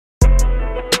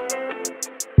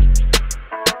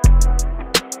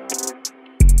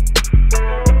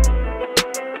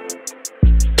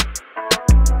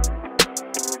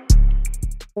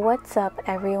What's up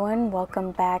everyone,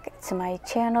 welcome back to my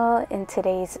channel. In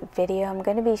today's video I'm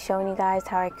going to be showing you guys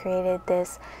how I created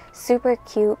this super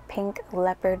cute pink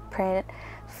leopard print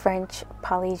French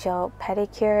polygel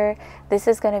pedicure. This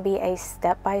is going to be a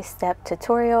step-by-step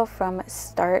tutorial from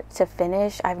start to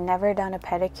finish. I've never done a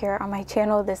pedicure on my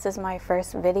channel. This is my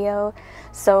first video,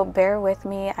 so bear with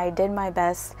me. I did my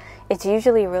best. It's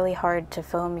usually really hard to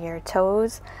film your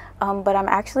toes, but I'm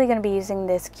actually going to be using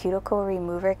this cuticle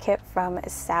remover kit from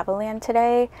Saviland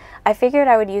today. I figured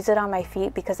I would use it on my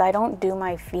feet because I don't do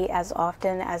my feet as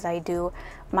often as I do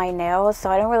my nails, so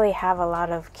I don't really have a lot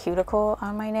of cuticle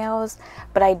on my nails,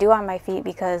 but I do on my feet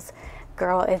because,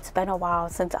 girl, it's been a while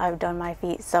since I've done my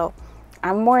feet, so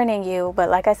I'm warning you. But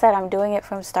like I said, I'm doing it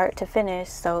from start to finish,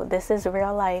 so this is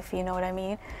real life, you know what I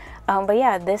mean? But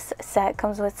yeah, this set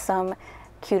comes with some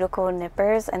cuticle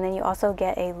nippers, and then you also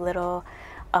get a little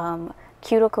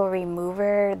cuticle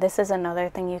remover. This is another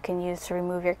thing you can use to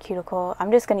remove your cuticle.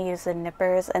 I'm just going to use the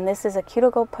nippers, and this is a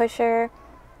cuticle pusher,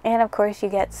 and of course you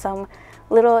get some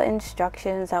little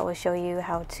instructions that will show you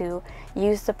how to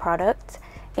use the product.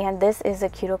 And this is a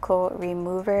cuticle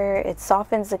remover. It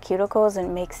softens the cuticles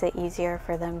and makes it easier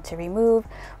for them to remove.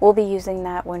 We'll be using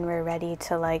that when we're ready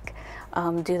to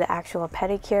do the actual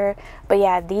pedicure. But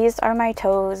yeah, these are my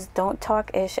toes. Don't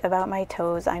talk ish about my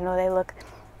toes. I know they look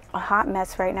a hot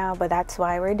mess right now, but that's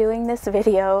why we're doing this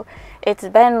video. It's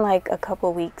been like a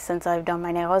couple weeks since I've done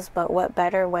my nails, but what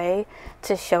better way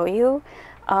to show you?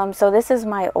 So this is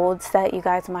my old set. You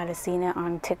guys might have seen it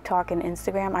on TikTok and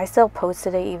Instagram. I still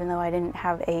posted it even though I didn't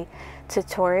have a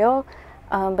tutorial.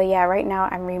 But yeah, right now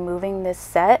I'm removing this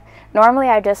set. Normally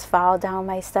I just file down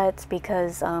my sets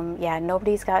because yeah,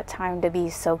 nobody's got time to be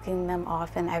soaking them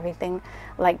off and everything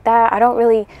like that. I don't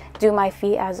really do my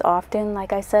feet as often,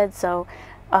 like I said, so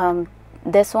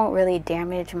this won't really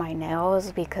damage my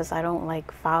nails because I don't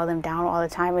like file them down all the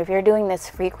time. If you're doing this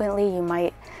frequently, you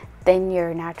might thin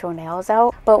your natural nails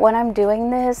out. But when I'm doing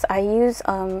this, I use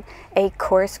a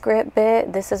coarse grit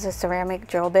bit. This is a ceramic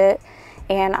drill bit,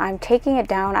 and I'm taking it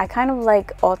down. I kind of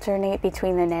like alternate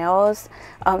between the nails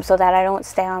so that I don't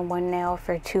stay on one nail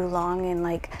for too long and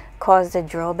like cause the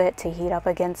drill bit to heat up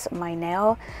against my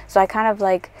nail. So I kind of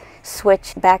like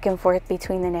switch back and forth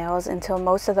between the nails until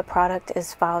most of the product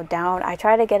is filed down. I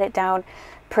try to get it down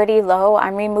pretty low.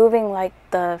 I'm removing like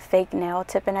the fake nail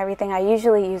tip and everything. I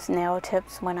usually use nail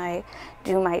tips when I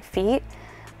do my feet,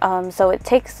 so it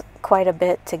takes quite a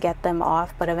bit to get them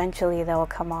off, but eventually they'll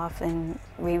come off and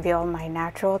reveal my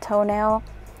natural toenail.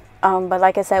 But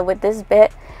like I said, with this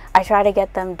bit I try to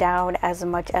get them down as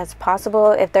much as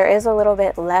possible. If there is a little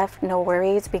bit left, no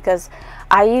worries, because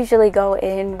I usually go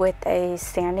in with a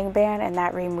sanding band and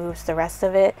that removes the rest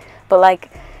of it. But like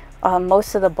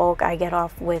most of the bulk I get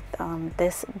off with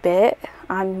this bit.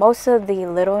 On most of the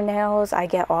little nails I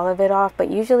get all of it off,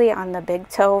 but usually on the big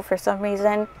toe for some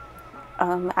reason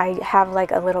I have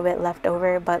like a little bit left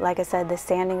over. But like I said, the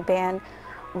sanding band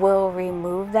will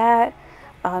remove that.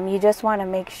 You just want to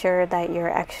make sure that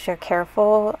you're extra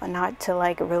careful not to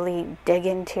like really dig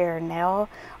into your nail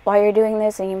while you're doing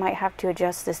this, and you might have to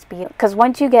adjust the speed, because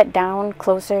once you get down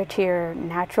closer to your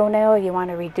natural nail you want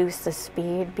to reduce the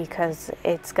speed because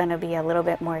it's going to be a little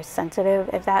bit more sensitive,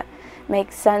 if that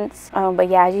makes sense. But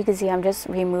yeah, as you can see, I'm just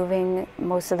removing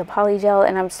most of the polygel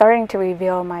and I'm starting to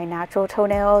reveal my natural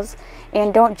toenails.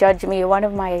 And don't judge me, one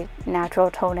of my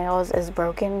natural toenails is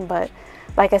broken, but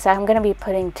like I said, I'm going to be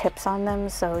putting tips on them,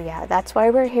 so yeah, that's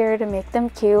why we're here, to make them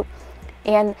cute.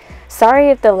 And sorry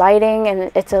if the lighting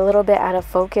and it's a little bit out of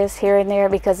focus here and there,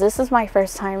 because this is my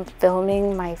first time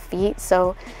filming my feet,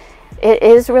 so it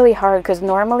is really hard because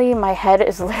normally my head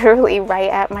is literally right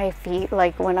at my feet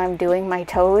like when I'm doing my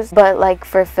toes, but like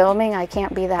for filming I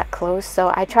can't be that close.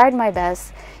 So I tried my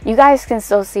best. You guys can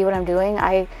still see what I'm doing.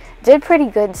 I did pretty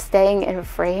good staying in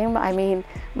frame. I mean,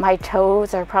 my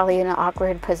toes are probably in an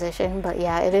awkward position, but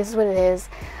yeah, it is what it is.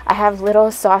 I have little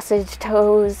sausage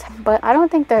toes, but I don't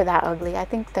think they're that ugly. I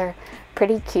think they're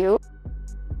pretty cute.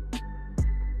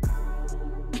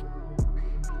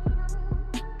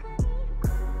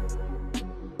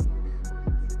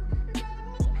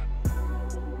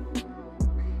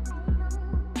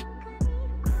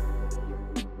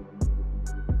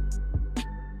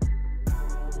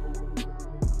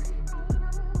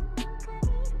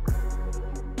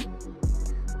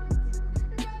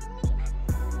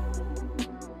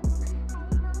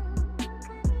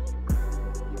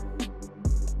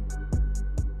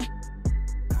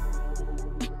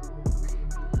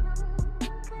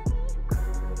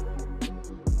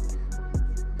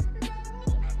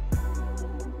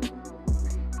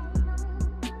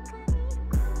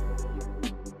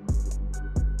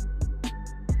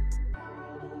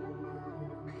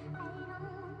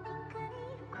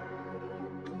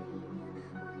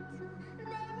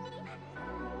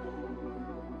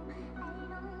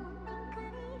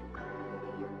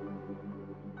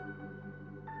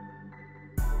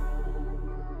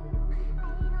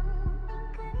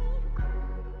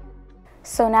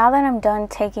 So now that I'm done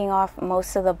taking off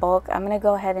most of the bulk, I'm going to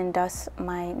go ahead and dust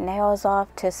my nails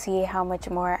off to see how much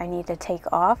more I need to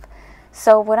take off.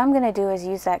 So what I'm going to do is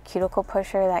use that cuticle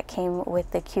pusher that came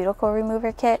with the cuticle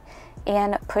remover kit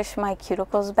and push my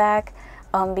cuticles back,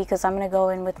 because I'm going to go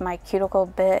in with my cuticle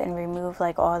bit and remove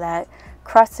like all that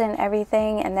crust and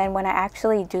everything. And then when I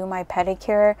actually do my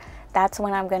pedicure, that's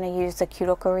when I'm going to use the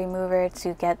cuticle remover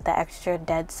to get the extra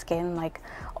dead skin like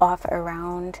off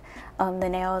around the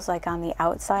nails, like on the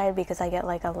outside, because I get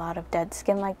like a lot of dead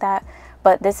skin like that.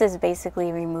 But this is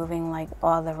basically removing like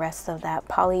all the rest of that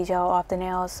polygel off the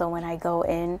nails, so when I go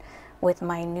in with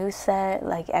my new set,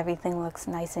 like everything looks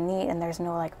nice and neat and there's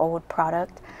no like old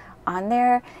product on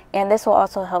there. And this will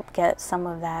also help get some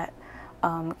of that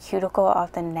cuticle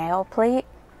off the nail plate.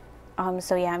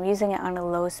 So yeah, I'm using it on a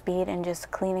low speed and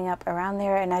just cleaning up around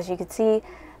there, and as you can see,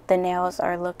 the nails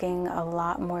are looking a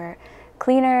lot more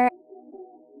cleaner.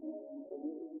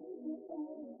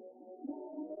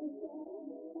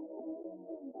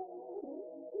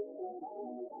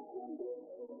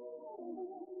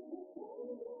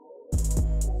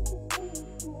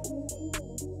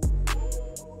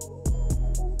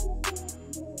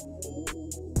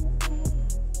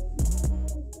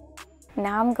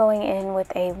 Now I'm going in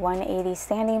with a 180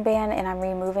 sanding band and I'm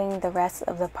removing the rest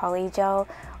of the polygel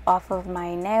off of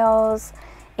my nails.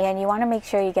 And you want to make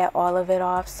sure you get all of it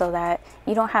off so that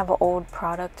you don't have old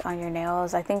product on your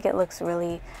nails. I think it looks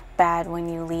really bad when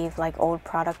you leave like old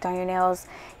product on your nails.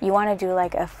 You want to do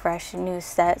like a fresh new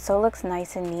set so it looks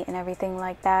nice and neat and everything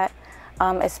like that.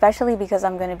 Especially because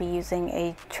I'm going to be using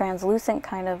a translucent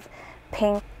kind of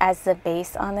pink as the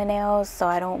base on the nails, so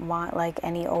I don't want like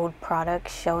any old product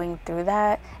showing through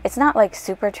that. It's not like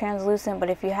super translucent, but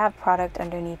if you have product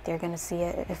underneath, you're gonna see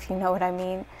it, if you know what I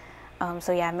mean.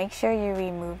 So yeah, make sure you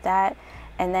remove that.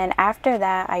 And then after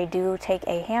that, I do take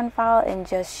a hand file and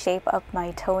just shape up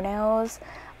my toenails,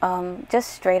 just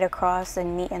straight across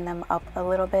and neaten them up a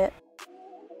little bit.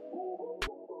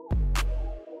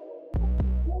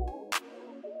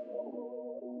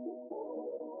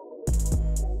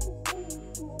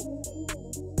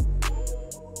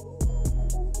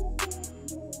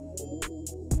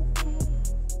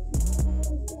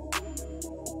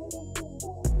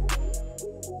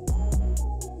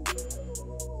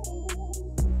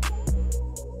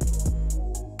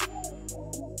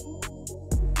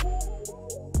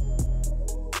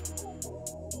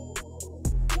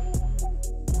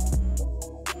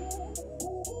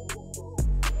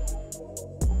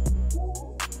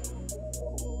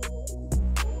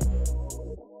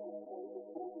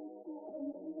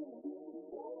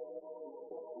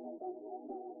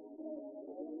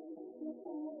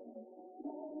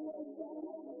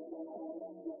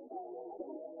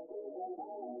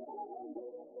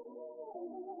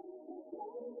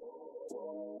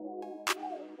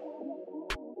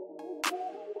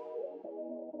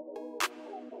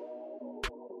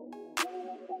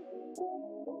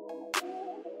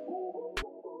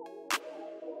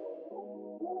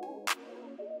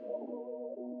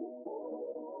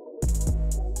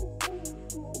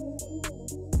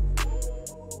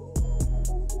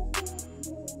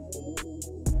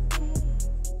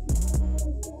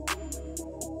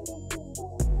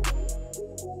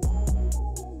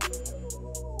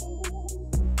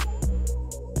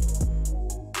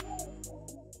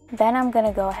 Then I'm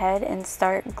gonna go ahead and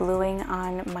start gluing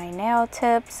on my nail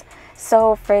tips.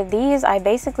 So for these, I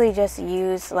basically just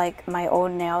use like my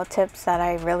old nail tips that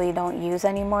I really don't use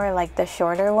anymore, like the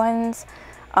shorter ones.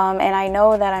 And I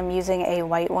know that I'm using a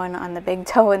white one on the big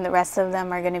toe and the rest of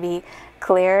them are gonna be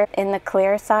clear. In the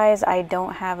clear size, I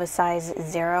don't have a size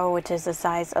 0, which is the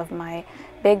size of my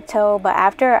big toe. But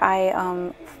after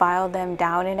I file them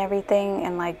down and everything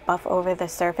and like buff over the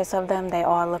surface of them, they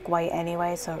all look white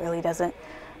anyway, so it really doesn't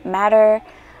matter.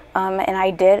 And I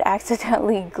did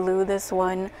accidentally glue this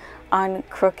one on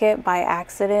crooked by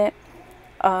accident.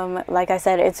 Like I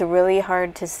said, it's really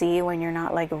hard to see when you're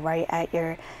not like right at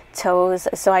your toes,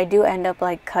 so I do end up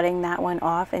like cutting that one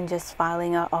off and just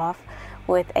filing it off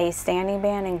with a standing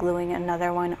band and gluing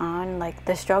another one on. Like,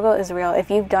 the struggle is real. If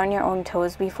you've done your own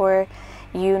toes before,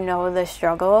 you know the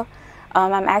struggle.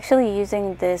 I'm actually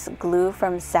using this glue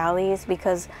from Sally's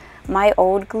because my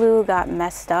old glue got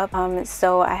messed up,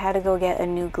 so I had to go get a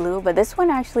new glue. But this one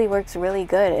actually works really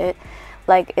good. It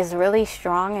like is really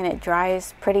strong and it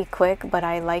dries pretty quick, but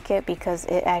I like it because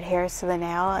it adheres to the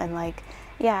nail. And like,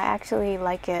 yeah, I actually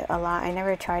like it a lot. I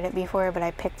never tried it before, but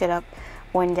I picked it up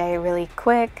one day really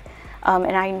quick.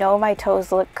 And I know my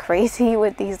toes look crazy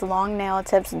with these long nail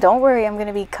tips. Don't worry, I'm going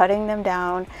to be cutting them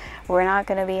down. We're not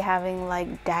going to be having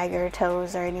like dagger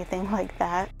toes or anything like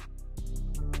that.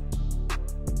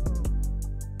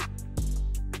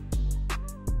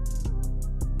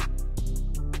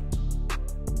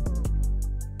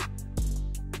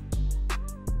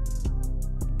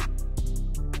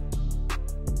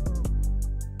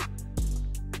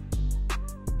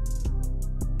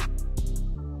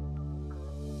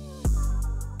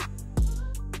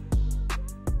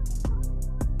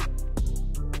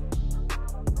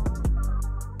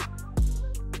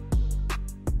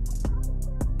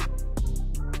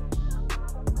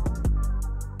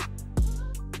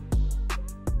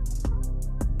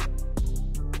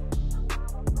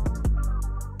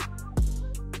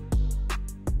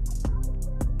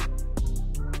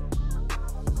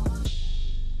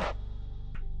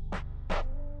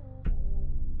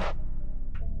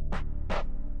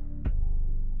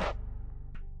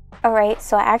 Alright,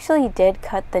 so I actually did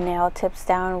cut the nail tips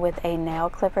down with a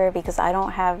nail clipper because I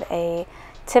don't have a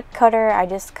tip cutter. I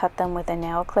just cut them with a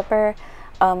nail clipper.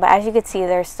 But as you can see,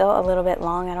 they're still a little bit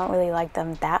long. I don't really like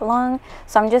them that long.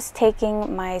 So I'm just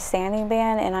taking my sanding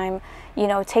band and I'm, you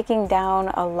know, taking down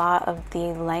a lot of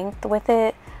the length with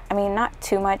it. I mean, not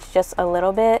too much, just a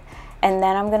little bit. And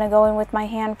then I'm going to go in with my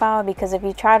hand file, because if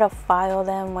you try to file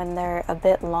them when they're a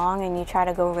bit long and you try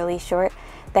to go really short,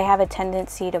 they have a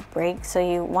tendency to break. So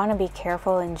you want to be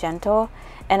careful and gentle.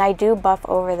 And I do buff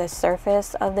over the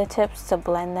surface of the tips to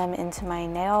blend them into my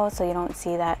nail, so you don't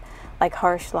see that like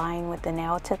harsh line with the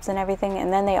nail tips and everything.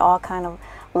 And then they all kind of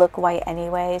look white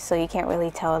anyway, so you can't really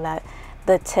tell that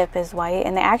the tip is white.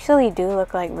 And they actually do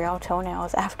look like real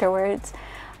toenails afterwards.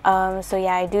 So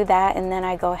yeah, I do that, and then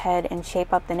I go ahead and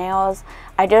shape up the nails.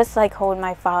 I just like hold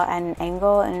my file at an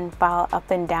angle and file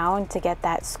up and down to get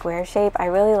that square shape. I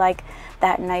really like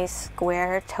that nice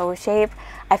square toe shape.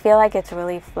 I feel like it's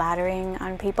really flattering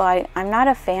on people. I'm not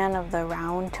a fan of the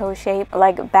round toe shape.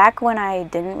 Like back when I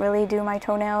didn't really do my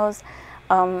toenails,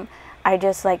 I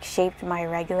just like shaped my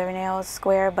regular nails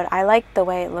square, but I like the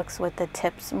way it looks with the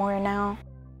tips more now.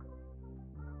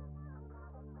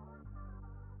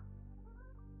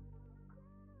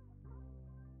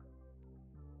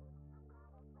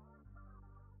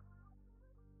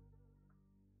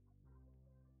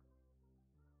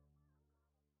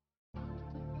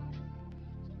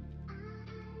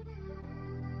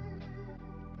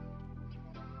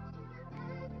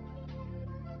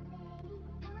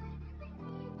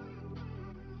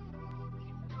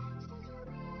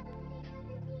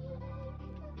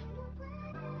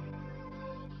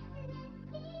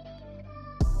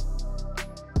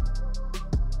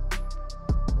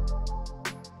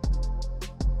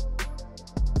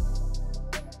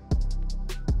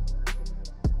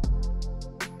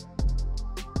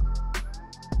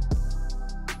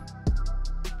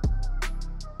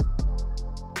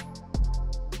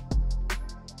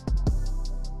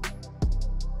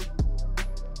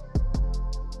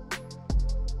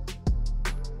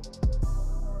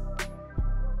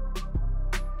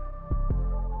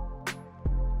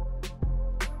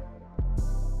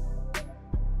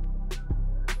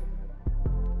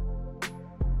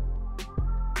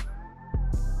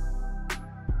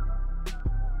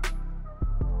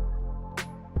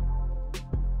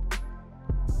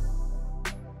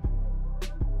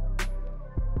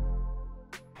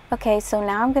 Okay, so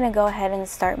now I'm going to go ahead and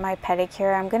start my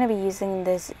pedicure. I'm going to be using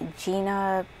this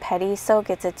Gina Pedi Silk.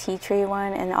 It's a tea tree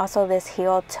one, and also this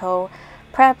heel toe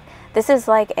prep. This is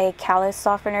like a callus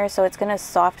softener, so it's going to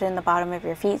soften the bottom of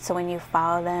your feet, so when you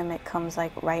file them it comes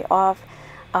like right off.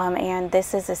 And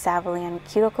this is a Saviland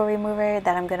cuticle remover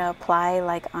that I'm going to apply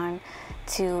like on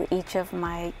to each of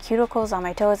my cuticles on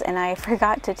my toes, and I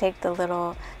forgot to take the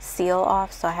little seal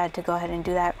off, so I had to go ahead and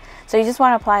do that. So you just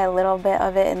want to apply a little bit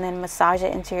of it and then massage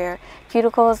it into your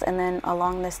cuticles and then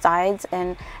along the sides,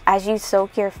 and as you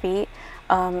soak your feet,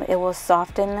 it will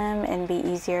soften them and be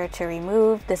easier to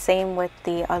remove. The same with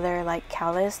the other like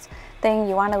callus thing.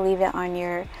 You want to leave it on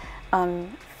your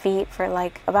feet for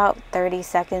like about 30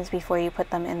 seconds before you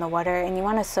put them in the water, and you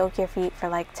want to soak your feet for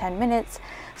like 10 minutes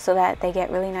so that they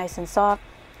get really nice and soft.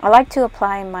 I like to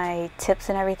apply my tips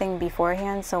and everything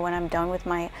beforehand, so when I'm done with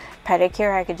my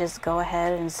pedicure I could just go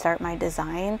ahead and start my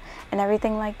design and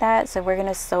everything like that. So we're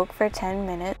gonna soak for 10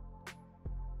 minutes.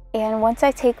 And once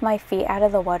I take my feet out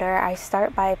of the water, I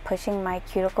start by pushing my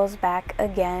cuticles back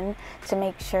again to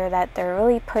make sure that they're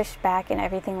really pushed back and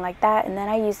everything like that. And then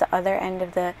I use the other end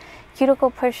of the cuticle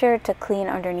pusher to clean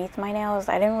underneath my nails.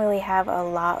 I didn't really have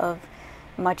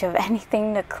much of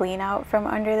anything to clean out from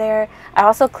under there. I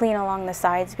also clean along the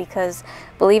sides because,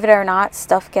 believe it or not,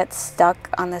 stuff gets stuck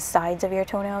on the sides of your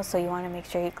toenails, so you want to make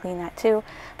sure you clean that too.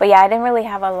 But yeah, I didn't really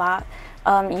have a lot.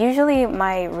 Usually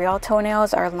my real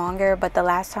toenails are longer, but the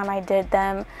last time I did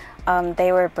them,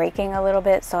 they were breaking a little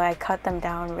bit, so I cut them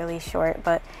down really short.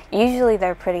 But usually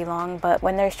they're pretty long, but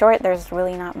when they're short there's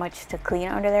really not much to clean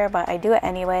under there, but I do it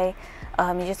anyway.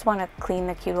 You just want to clean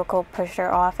the cuticle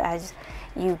pusher off as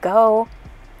you go.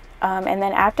 And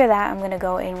then after that I'm going to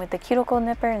go in with the cuticle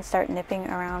nipper and start nipping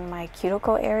around my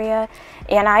cuticle area.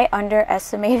 And I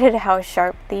underestimated how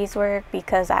sharp these were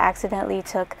because I accidentally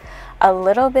took a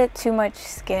little bit too much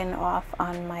skin off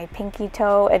on my pinky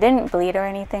toe. It didn't bleed or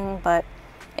anything, but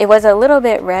it was a little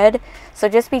bit red, so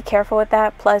just be careful with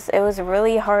that. Plus it was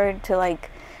really hard to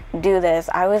like do this.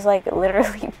 I was like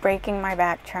literally breaking my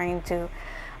back trying to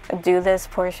do this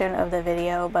portion of the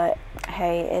video, but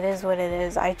hey, it is what it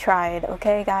is. I tried,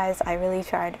 okay guys, I really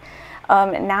tried.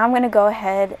 Now I'm gonna go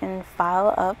ahead and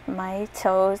file up my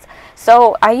toes.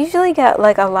 So I usually get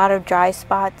like a lot of dry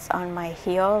spots on my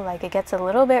heel, like it gets a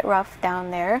little bit rough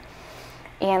down there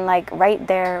and like right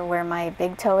there where my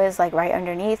big toe is, like right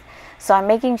underneath. So I'm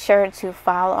making sure to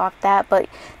file off that, but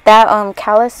that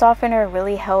callus softener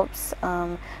really helps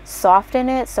soften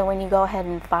it, so when you go ahead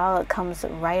and file, it comes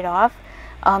right off.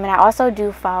 And I also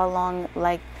do file along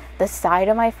like the side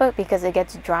of my foot because it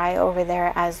gets dry over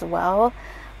there as well,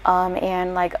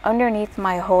 and like underneath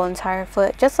my whole entire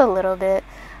foot just a little bit.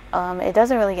 It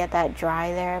doesn't really get that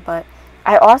dry there, but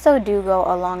I also do go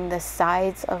along the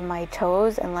sides of my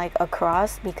toes and like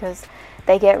across because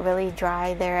they get really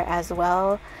dry there as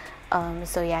well.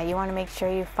 So yeah, you want to make sure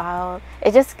you file.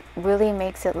 It just really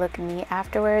makes it look neat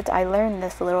afterwards. I learned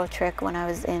this little trick when I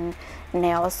was in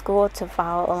nail school to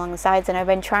file along the sides, and I've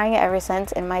been trying it ever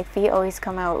since, and my feet always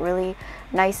come out really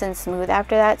nice and smooth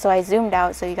after that. So I zoomed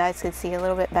out so you guys could see a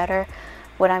little bit better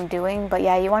what I'm doing. But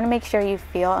yeah, you want to make sure you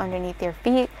feel underneath your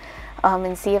feet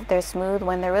and see if they're smooth.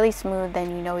 When they're really smooth,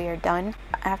 then you know you're done.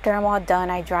 After I'm all done,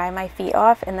 I dry my feet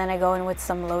off and then I go in with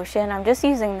some lotion. I'm just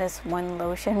using this one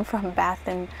lotion from Bath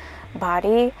and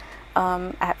Body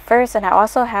at first, and I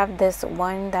also have this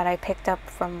one that I picked up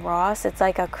from Ross. It's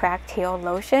like a cracked heel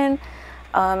lotion,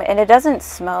 and it doesn't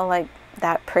smell like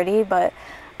that pretty, but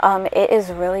it is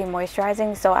really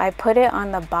moisturizing. So I put it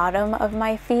on the bottom of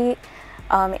my feet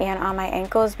and on my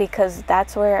ankles because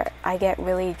that's where I get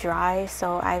really dry.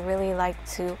 So I really like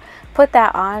to put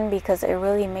that on because it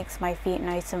really makes my feet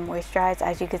nice and moisturized.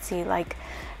 As you can see, like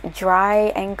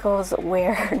dry ankles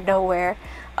wear nowhere.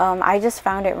 I just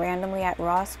found it randomly at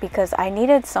Ross because I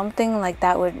needed something like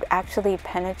that would actually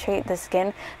penetrate the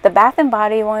skin. The Bath and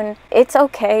Body one, it's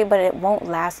okay, but it won't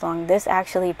last long. This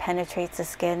actually penetrates the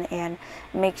skin and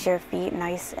makes your feet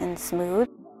nice and smooth.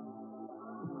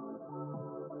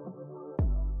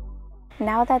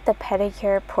 Now that the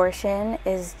pedicure portion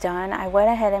is done, I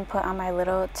went ahead and put on my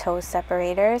little toe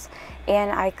separators and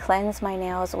I cleansed my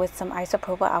nails with some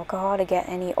isopropyl alcohol to get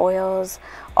any oils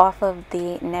off of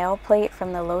the nail plate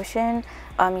from the lotion.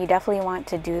 You definitely want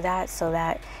to do that so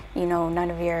that, you know, none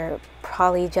of your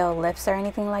polygel lifts or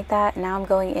anything like that. Now I'm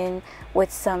going in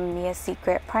with some Mia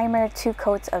Secret primer, 2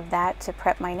 coats of that to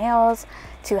prep my nails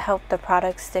to help the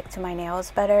product stick to my nails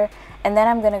better. And then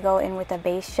I'm going to go in with a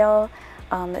base gel.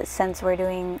 Since we're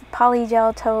doing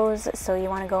polygel toes, so you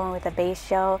want to go in with a base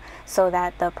gel so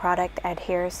that the product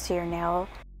adheres to your nail.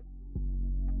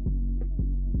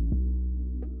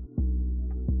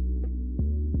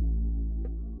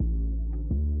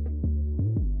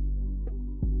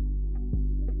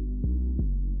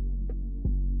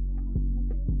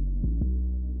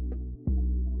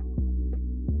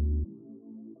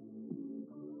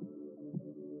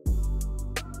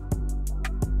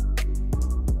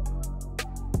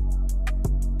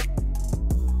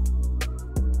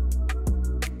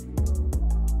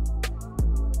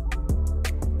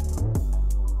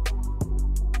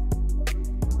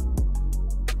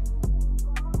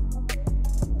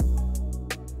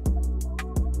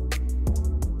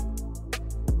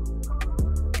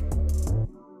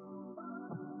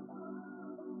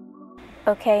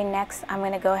 Okay, next I'm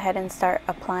going to go ahead and start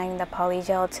applying the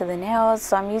polygel to the nails.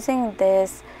 So I'm using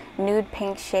this nude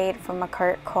pink shade from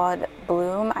Makartt called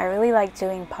Bloom. I really like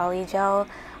doing polygel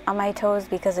on my toes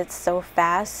because it's so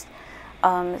fast.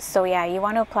 So yeah, you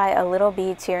want to apply a little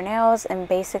bead to your nails and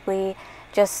basically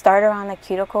just start around the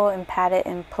cuticle and pat it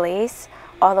in place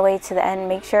all the way to the end.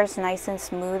 Make sure it's nice and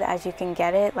smooth as you can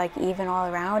get it, like even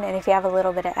all around. And if you have a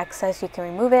little bit of excess, you can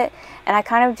remove it. And I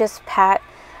kind of just pat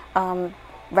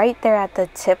right there at the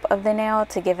tip of the nail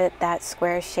to give it that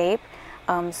square shape,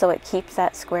 so it keeps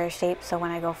that square shape. So when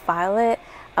I go file it,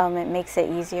 it makes it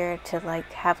easier to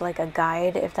like have like a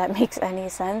guide, if that makes any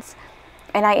sense.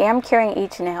 And I am curing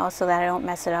each nail so that I don't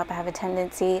mess it up. I have a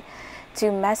tendency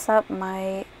to mess up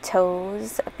my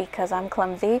toes because I'm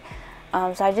clumsy.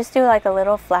 So I just do like a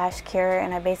little flash cure,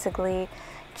 and I basically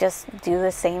just do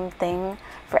the same thing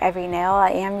for every nail.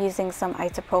 I am using some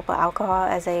isopropyl alcohol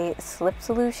as a slip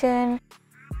solution.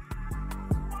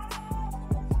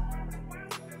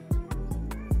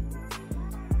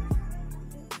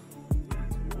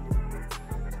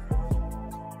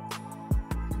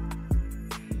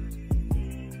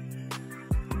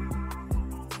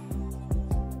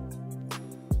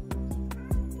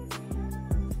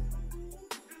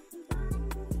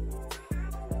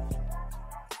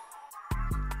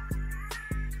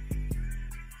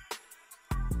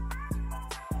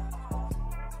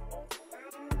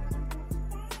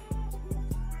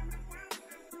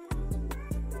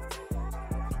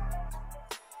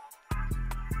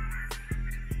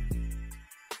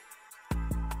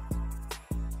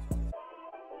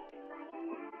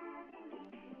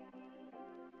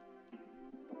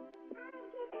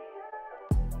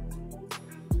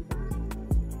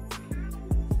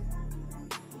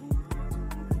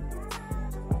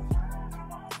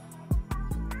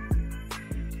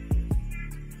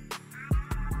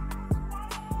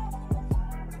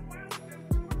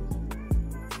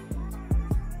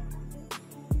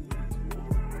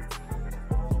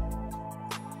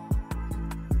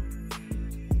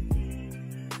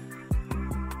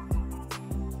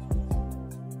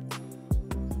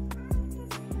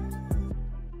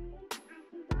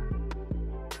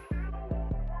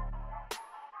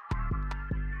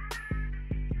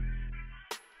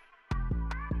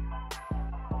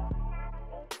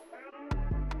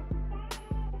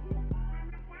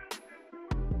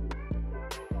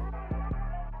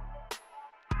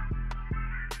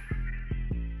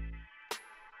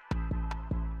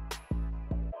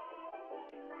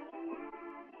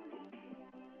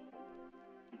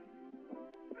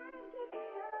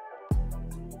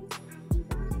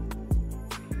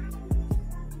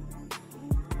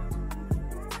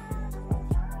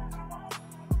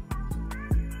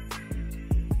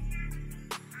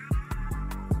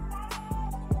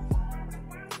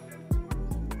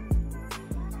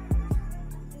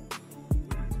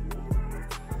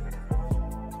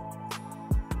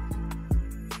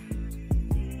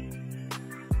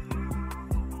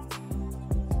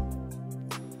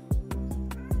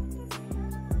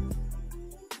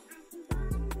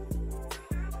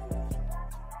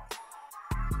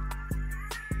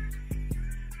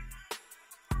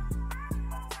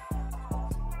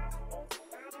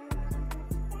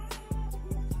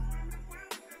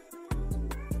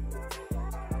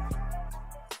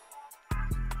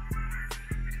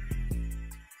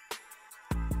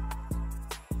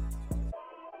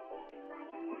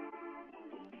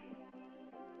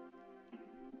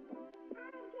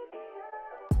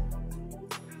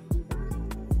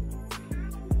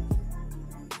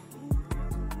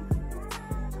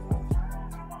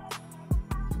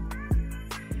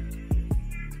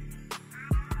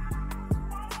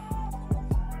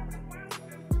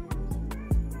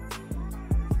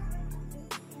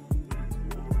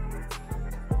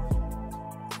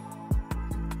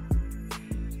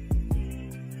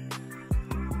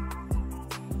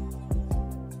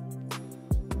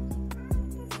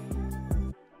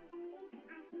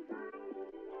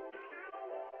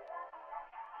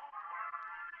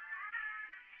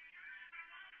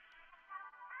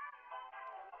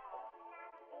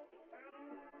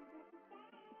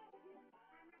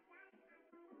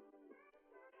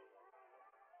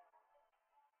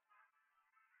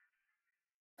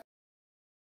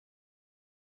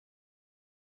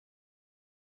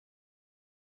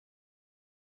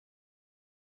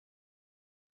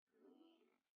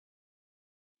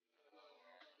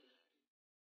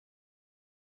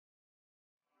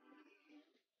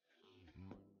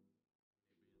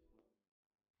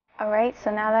 Alright, so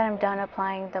now that I'm done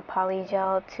applying the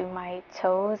polygel to my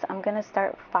toes, I'm going to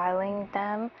start filing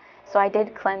them. So I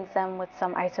did cleanse them with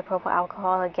some isopropyl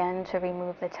alcohol again to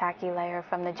remove the tacky layer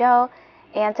from the gel.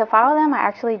 And to file them, I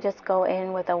actually just go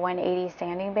in with a 180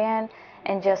 sanding band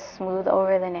and just smooth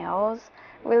over the nails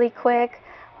really quick.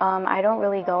 I don't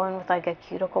really go in with like a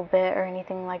cuticle bit or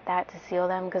anything like that to seal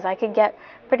them because I could get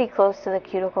pretty close to the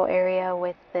cuticle area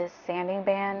with this sanding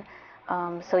band.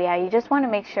 So yeah, you just want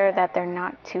to make sure that they're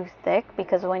not too thick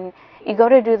because when you go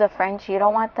to do the French, you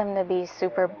don't want them to be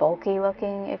super bulky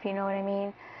looking, if you know what I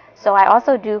mean. So I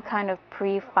also do kind of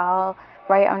pre-file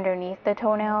right underneath the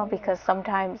toenail because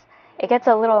sometimes it gets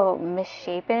a little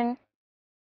misshapen.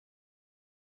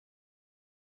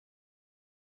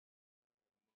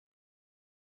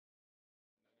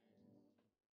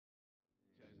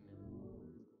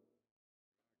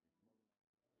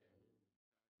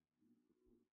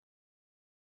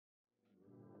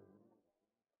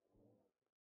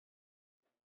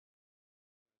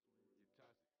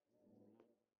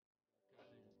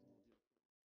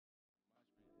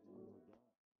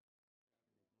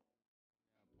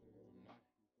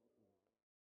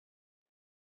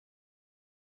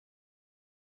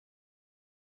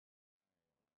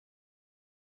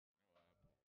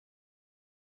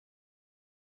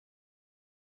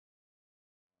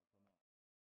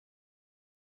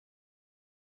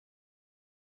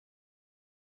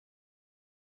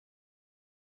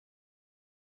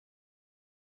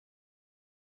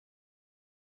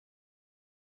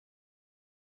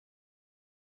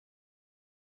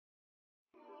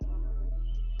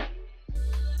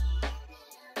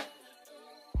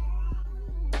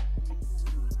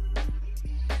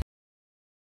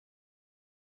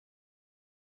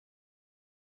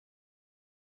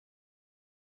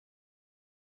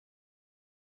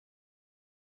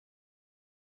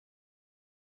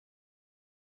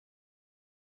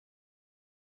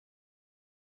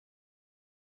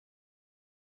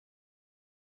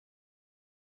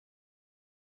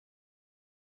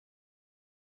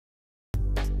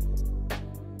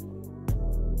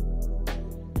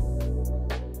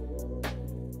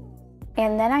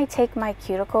 And then I take my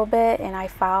cuticle bit and I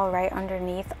file right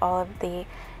underneath all of the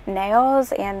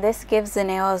nails, and this gives the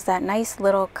nails that nice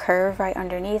little curve right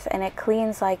underneath, and it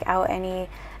cleans like out any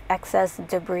excess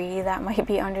debris that might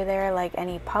be under there, like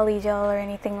any polygel or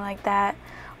anything like that,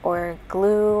 or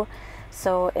glue.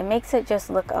 So it makes it just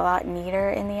look a lot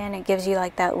neater in the end. It gives you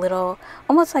like that little,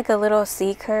 almost like a little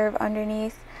C curve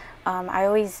underneath. I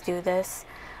always do this.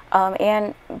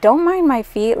 And don't mind my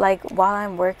feet, like while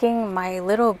I'm working, my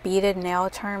little beaded nail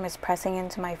charm is pressing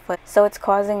into my foot, so it's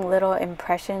causing little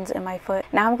impressions in my foot.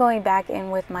 Now I'm going back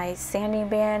in with my sanding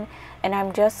band and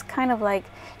I'm just kind of like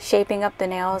shaping up the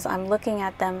nails. I'm looking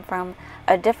at them from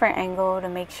a different angle to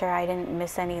make sure I didn't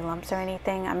miss any lumps or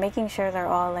anything. I'm making sure they're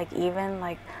all like even,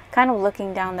 like kind of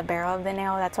looking down the barrel of the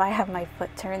nail. That's why I have my foot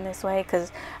turned this way,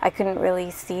 because I couldn't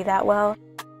really see that well.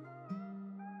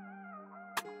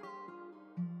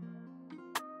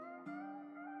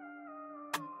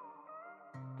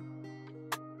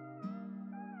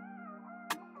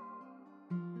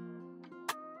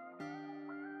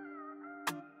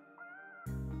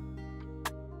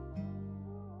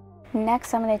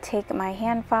 Next, I'm going to take my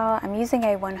hand file. I'm using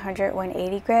a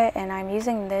 100-180 grit, and I'm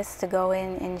using this to go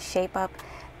in and shape up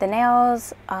the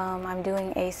nails. I'm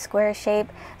doing a square shape,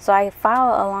 so I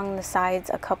file along the sides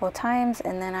a couple times,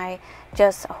 and then I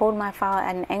just hold my file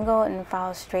at an angle and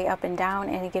file straight up and down,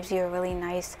 and it gives you a really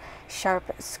nice sharp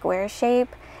square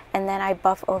shape. And then I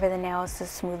buff over the nails to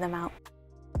smooth them out.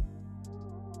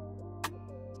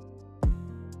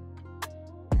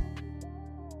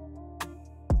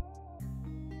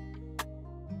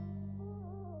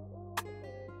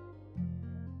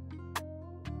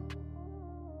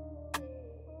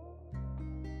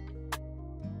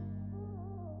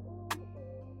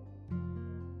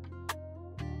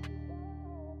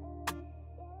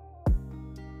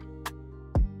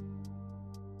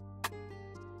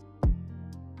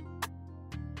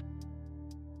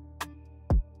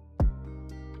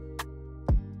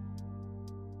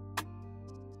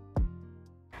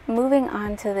 Moving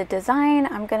on to the design,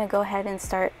 I'm going to go ahead and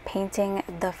start painting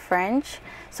the French.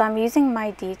 So I'm using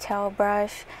my detail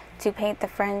brush to paint the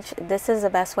French. This is the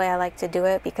best way I like to do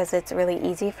it because it's really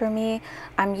easy for me.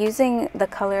 I'm using the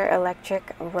color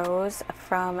Electric Rose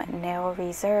from Nail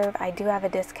Reserve. I do have a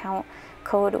discount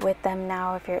code with them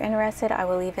now. If you're interested, I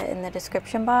will leave it in the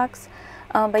description box.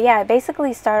 But yeah, I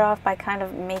basically start off by kind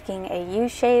of making a U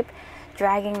shape,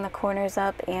 dragging the corners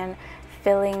up and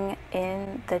filling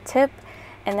in the tip.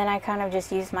 And then I kind of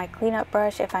just use my cleanup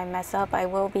brush. If I mess up, I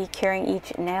will be curing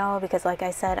each nail because like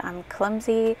I said, I'm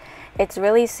clumsy. It's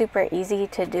really super easy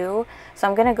to do. So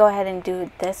I'm going to go ahead and do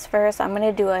this first. I'm going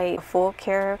to do a full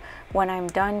cure when I'm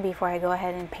done before I go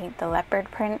ahead and paint the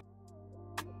leopard print.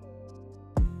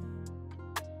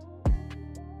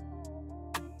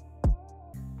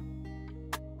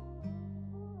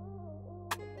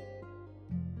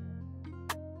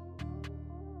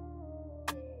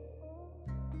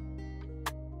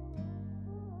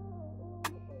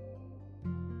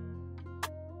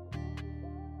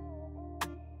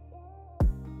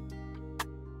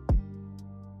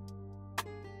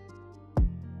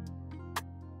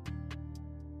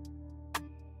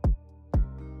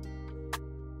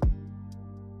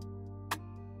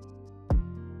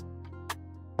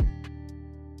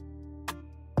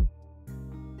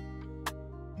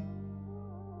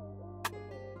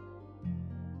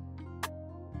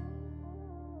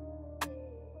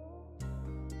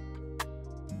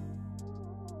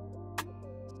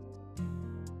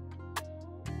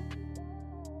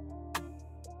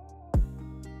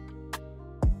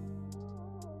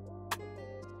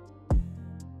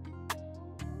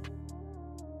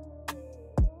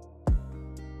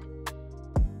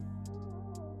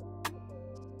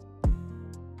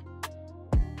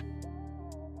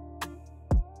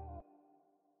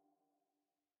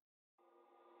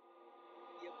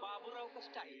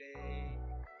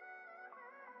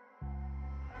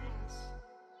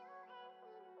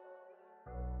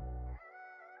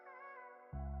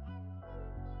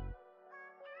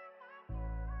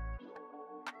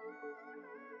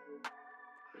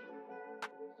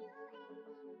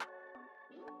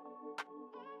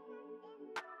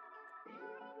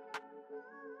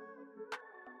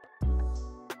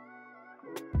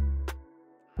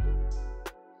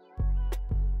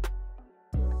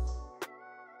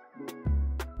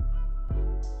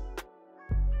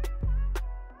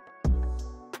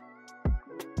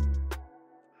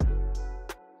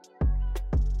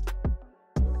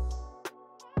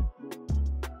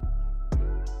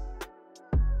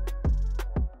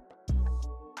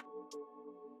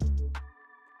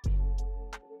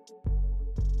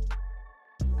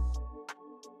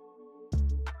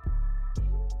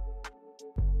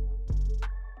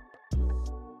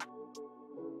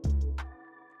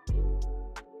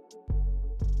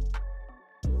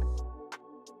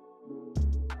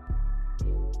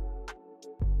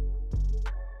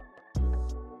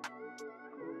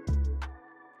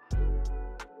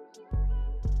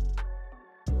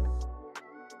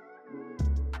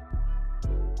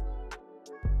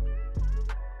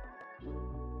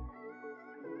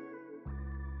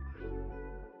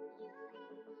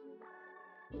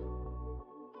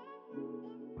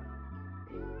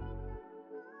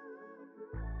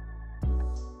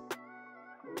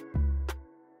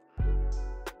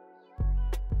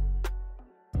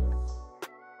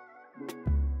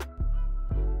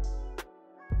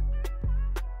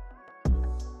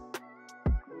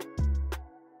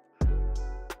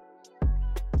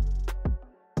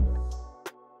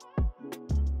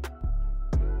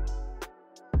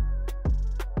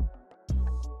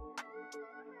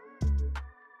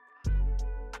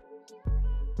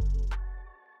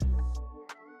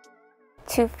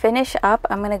 To finish up,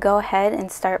 I'm going to go ahead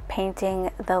and start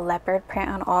painting the leopard print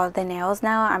on all of the nails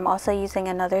now. I'm also using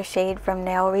another shade from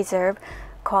Nail Reserve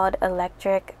called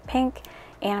Electric Pink,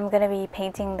 and I'm going to be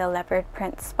painting the leopard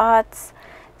print spots.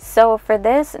 So for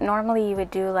this, normally you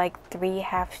would do like 3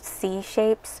 half C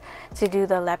shapes to do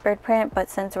the leopard print, but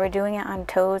since we're doing it on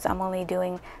toes, I'm only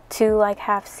doing 2 like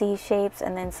half C shapes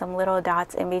and then some little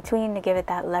dots in between to give it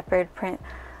that leopard print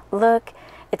look.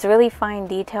 It's really fine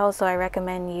detail, so I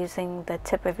recommend using the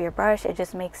tip of your brush. It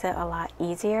just makes it a lot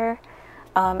easier.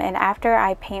 And after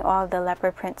I paint all of the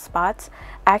leopard print spots,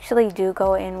 I actually do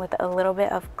go in with a little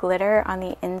bit of glitter on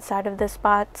the inside of the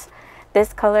spots.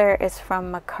 This color is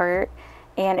from Makartt,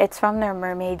 and it's from their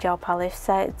mermaid gel polish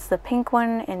set. It's the pink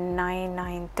one in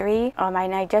 993.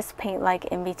 And I just paint like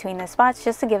in between the spots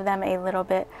just to give them a little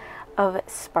bit of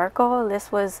sparkle. This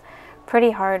was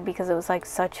pretty hard because it was like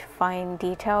such fine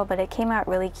detail, but it came out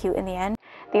really cute in the end.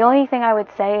 The only thing I would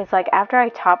say is like after I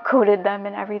top coated them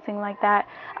and everything like that,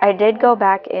 I did go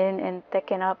back in and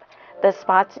thicken up the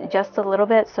spots just a little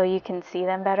bit so you can see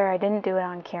them better. I didn't do it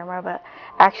on camera, but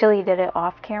actually did it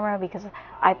off camera because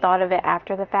I thought of it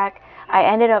after the fact. I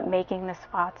ended up making the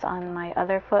spots on my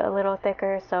other foot a little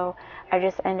thicker, so I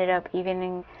just ended up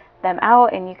evening them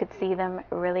out and you could see them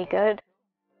really good.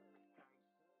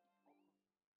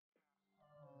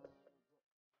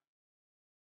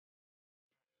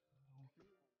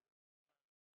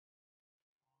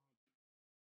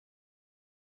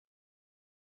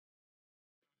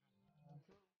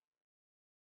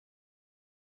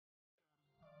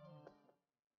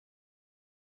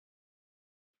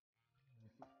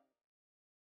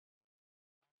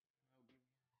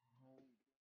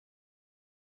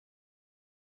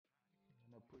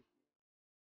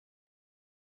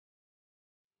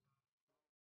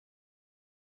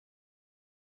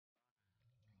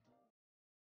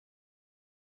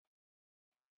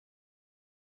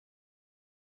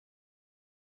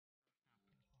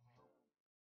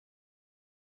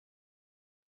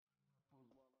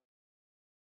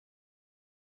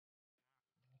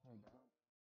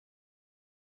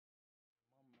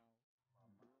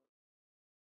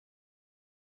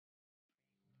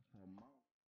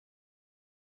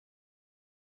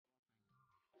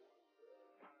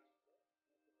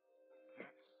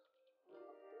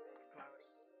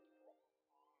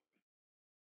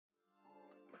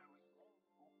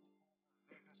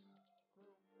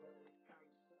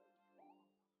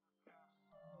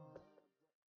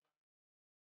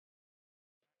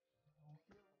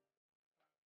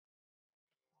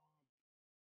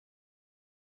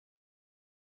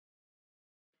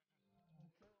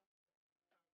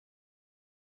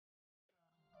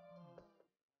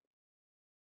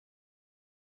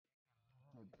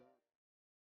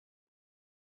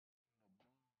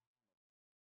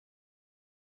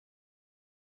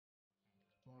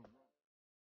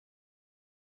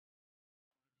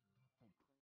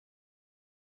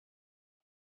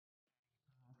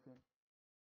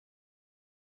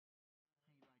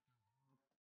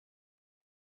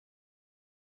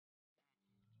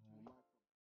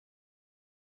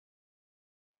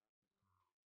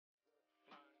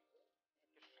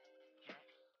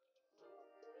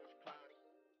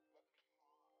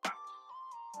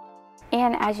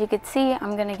 And as you can see,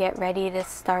 I'm gonna get ready to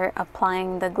start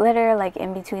applying the glitter like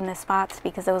in between the spots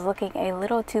because it was looking a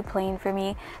little too plain for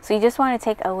me. So you just want to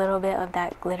take a little bit of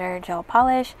that glitter gel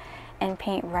polish and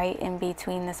paint right in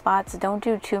between the spots. Don't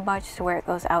do too much to where it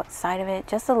goes outside of it,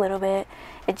 just a little bit.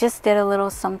 It just did a little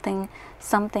something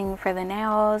for the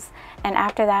nails. And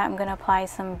after that, I'm gonna apply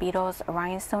some Beetles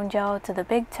rhinestone gel to the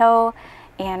big toe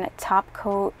and top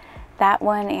coat that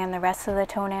one and the rest of the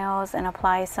toenails and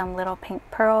apply some little pink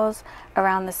pearls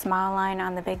around the smile line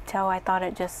on the big toe. I thought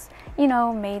it just, you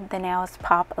know, made the nails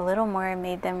pop a little more and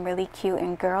made them really cute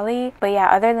and girly. But yeah,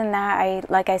 other than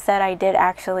that, like I said, I did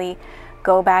actually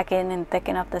go back in and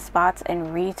thicken up the spots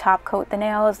and re-top coat the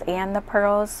nails and the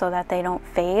pearls so that they don't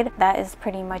fade. That is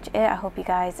pretty much it. I hope you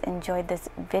guys enjoyed this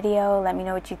video. Let me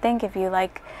know what you think. If you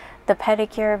like the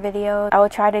pedicure video, I will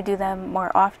try to do them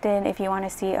more often. If you want to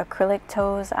see acrylic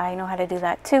toes, I know how to do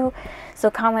that too, so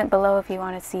comment below if you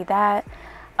want to see that.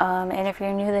 And if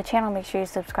you're new to the channel, make sure you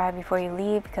subscribe before you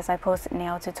leave because I post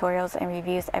nail tutorials and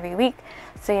reviews every week,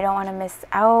 so you don't want to miss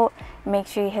out. Make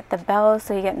sure you hit the bell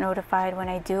so you get notified when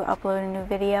I do upload a new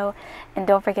video, and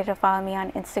don't forget to follow me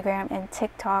on Instagram and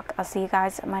TikTok. I'll see you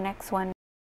guys in my next one.